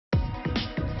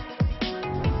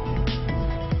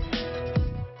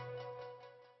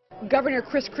Governor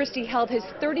Christie held his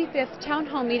 35th town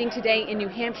hall meeting today in New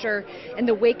Hampshire in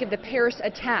the wake of the Paris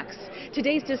attacks.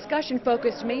 Today's discussion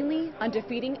focused mainly on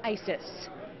defeating ISIS.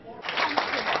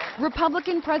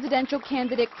 Republican presidential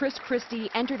candidate Christie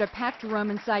entered a packed room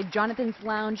inside Jonathan's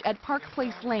Lounge at Park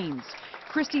Place Lanes.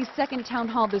 Christie's second town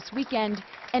hall this weekend,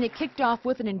 and it kicked off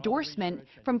with an endorsement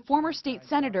from former state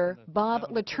senator Bob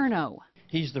Letourneau.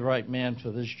 He's the right man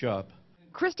for this job.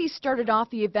 Christie started off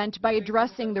the event by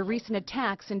addressing the recent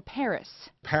attacks in Paris.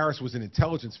 Paris was an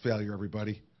intelligence failure,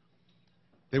 everybody.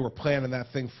 They were planning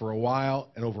that thing for a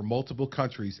while and over multiple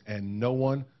countries, and no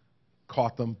one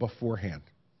caught them beforehand.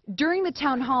 During the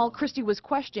town hall, Christie was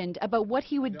questioned about what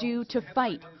he would do to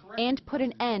fight and put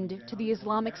an end to the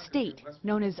Islamic State,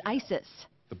 known as ISIS.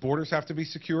 The borders have to be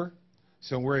secure,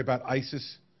 so don't worry about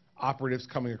ISIS operatives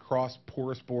coming across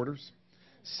porous borders.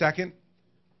 Second,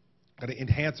 got to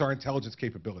enhance our intelligence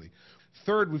capability.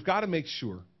 Third, we've got to make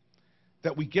sure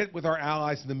that we get with our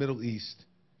allies in the Middle East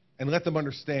and let them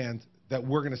understand that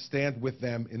we're going to stand with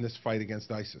them in this fight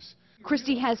against ISIS.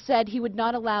 Christie has said he would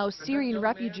not allow Syrian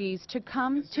refugees to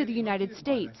come to the United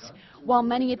States. While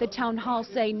many at the town hall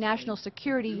say national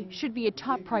security should be a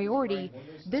top priority,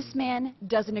 this man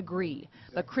doesn't agree.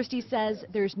 But Christie says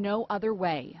there's no other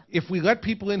way. If we let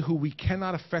people in who we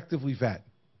cannot effectively vet,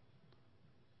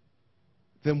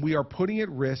 then we are putting at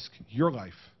risk your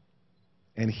life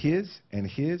and his and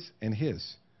his and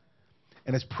his.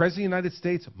 And as President of the United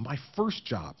States, my first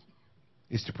job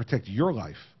is to protect your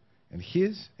life and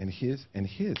his and his and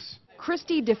his.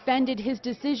 Christie defended his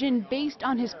decision based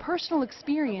on his personal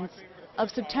experience of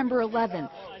September 11th,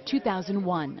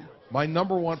 2001. My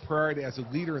number one priority as a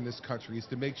leader in this country is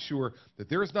to make sure that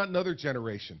there is not another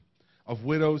generation of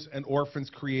widows and orphans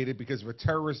created because of a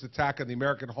terrorist attack on the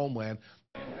American homeland.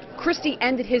 Christie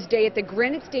ended his day at the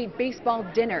Granite State baseball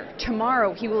dinner.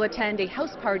 Tomorrow he will attend a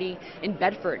house party in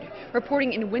Bedford.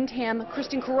 Reporting in Windham,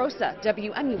 Kristen Carosa,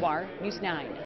 WMUR News 9.